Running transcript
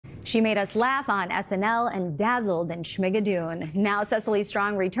She made us laugh on SNL and dazzled in Schmigadoon. Now Cecily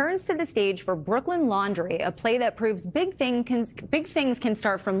Strong returns to the stage for Brooklyn Laundry, a play that proves big things can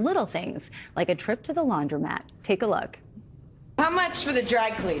start from little things, like a trip to the laundromat. Take a look. How much for the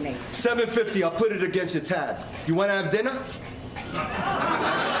dry cleaning? $7.50. I'll put it against your tab. You want to have dinner?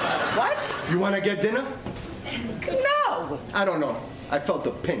 What? You want to get dinner? No. I don't know. I felt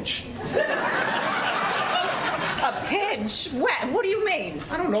a pinch. A pinch? What do you mean?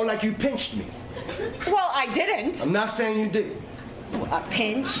 I don't know, like you pinched me. Well, I didn't. I'm not saying you did. A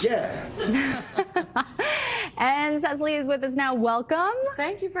pinch? Yeah. And Cecily is with us now. Welcome.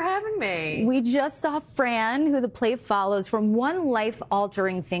 Thank you for having me. We just saw Fran, who the play follows from one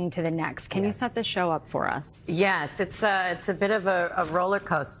life-altering thing to the next. Can you set the show up for us? Yes, it's a bit of a roller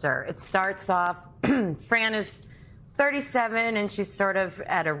coaster. It starts off, Fran is 37 and she's sort of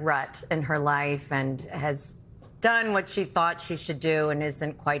at a rut in her life and has done what she thought she should do and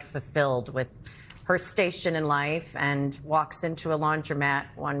isn't quite fulfilled with her station in life, and walks into a laundromat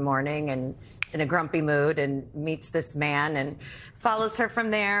one morning and in a grumpy mood and meets this man and follows her from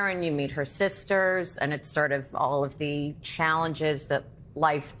there, and you meet her sisters, and it's sort of all of the challenges that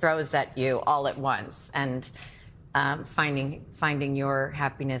life throws at you all at once, and finding your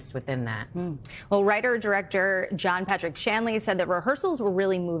happiness within that. Well, writer-director John Patrick Shanley said that rehearsals were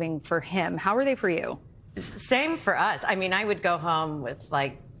really moving for him. How were they for you? Same for us. I mean, I would go home with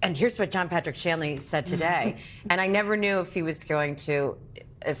and here's what John Patrick Shanley said today. And I never knew if he was going to,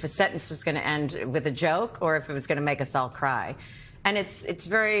 if a sentence was going to end with a joke or if it was going to make us all cry. And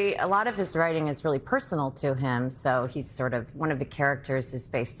a lot of his writing is really personal to him. So he's sort of, one of the characters is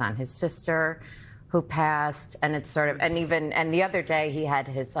based on his sister who passed, and it's sort of, and the other day he had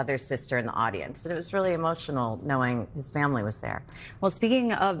his other sister in the audience. And it was really emotional knowing his family was there. Well,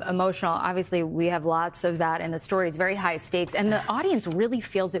 speaking of emotional, obviously we have lots of that in the story. It's very high stakes, and the audience really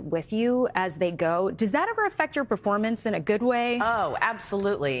feels it with you as they go. Does that ever affect your performance in a good way? Oh,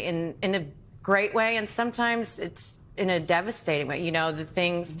 absolutely, in a great way, and sometimes it's in a devastating way. You know,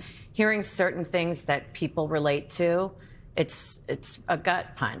 hearing certain things that people relate to, it's a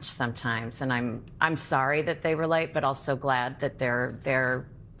gut punch sometimes, and I'm sorry that they relate, but also glad that they're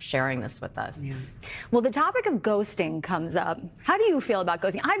sharing this with us. Yeah. Well, the topic of ghosting comes up. How do you feel about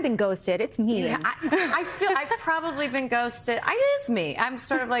ghosting? I've been ghosted. It's me. Yeah, I feel I've probably been ghosted. It is me. I'm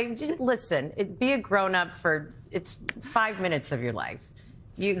sort of like, listen, be a grown-up for, it's 5 minutes of your life.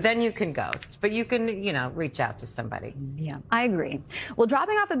 Then you can ghost, but you can, reach out to somebody. Yeah, I agree. Well,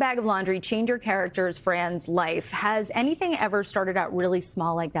 dropping off a bag of laundry changed your character's Fran's life. Has anything ever started out really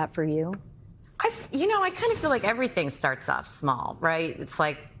small like that for you? I kind of feel like everything starts off small, right? It's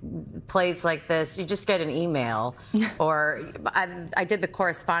like plays like this, you just get an email, or I did the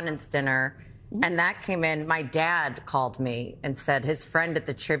correspondence dinner, and that came in. My dad called me and said his friend at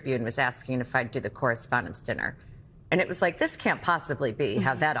the Tribune was asking if I'd do the correspondence dinner. And it was like, this can't possibly be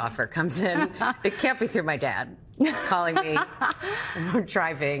how that offer comes in. It can't be through my dad calling me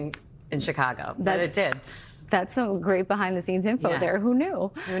driving in Chicago, but it did. That's some great behind-the-scenes info there. Who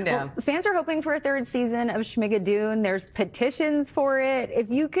knew? Who knew? Well, fans are hoping for a third season of Schmigadoon. There's petitions for it. If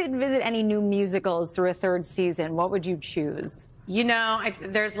you could visit any new musicals through a third season, what would you choose?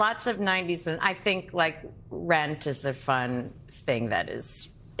 There's lots of 90s, and I think, like, Rent is a fun thing that is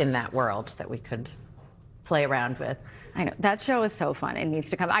in that world that we could play around with. I know. That show is so fun. It needs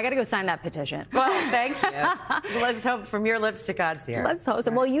to come. I got to go sign that petition. Well, thank you. Let's hope from your lips to God's ears. Let's hope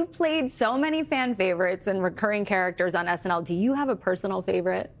so. Well, you played so many fan favorites and recurring characters on SNL. Do you have a personal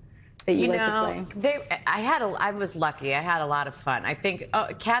favorite that you like to play? I was lucky. I had a lot of fun. I think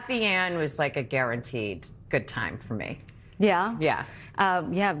Kathy Ann was like a guaranteed good time for me. Yeah? Yeah.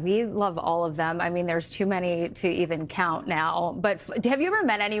 Yeah, we love all of them. I mean, there's too many to even count now. But have you ever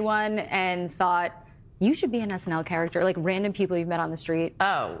met anyone and thought, you should be an SNL character, like random people you've met on the street?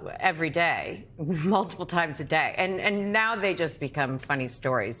 Oh, every day, multiple times a day. And now they just become funny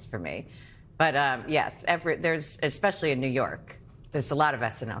stories for me. But yes, there's, especially in New York, there's a lot of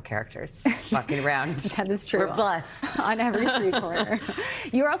SNL characters walking around. That is true. We're blessed. On every street corner.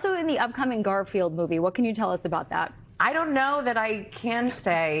 You're also in the upcoming Garfield movie. What can you tell us about that? I don't know that I can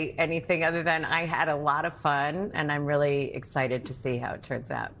say anything other than I had a lot of fun, and I'm really excited to see how it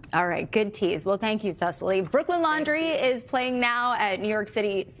turns out. All right, good tease. Well, thank you, Cecily. Brooklyn Laundry is playing now at New York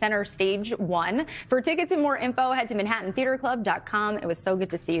City Center Stage 1. For tickets and more info, head to ManhattanTheaterClub.com. It was so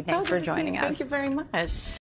good to see you. Thanks for joining us. Thank you very much.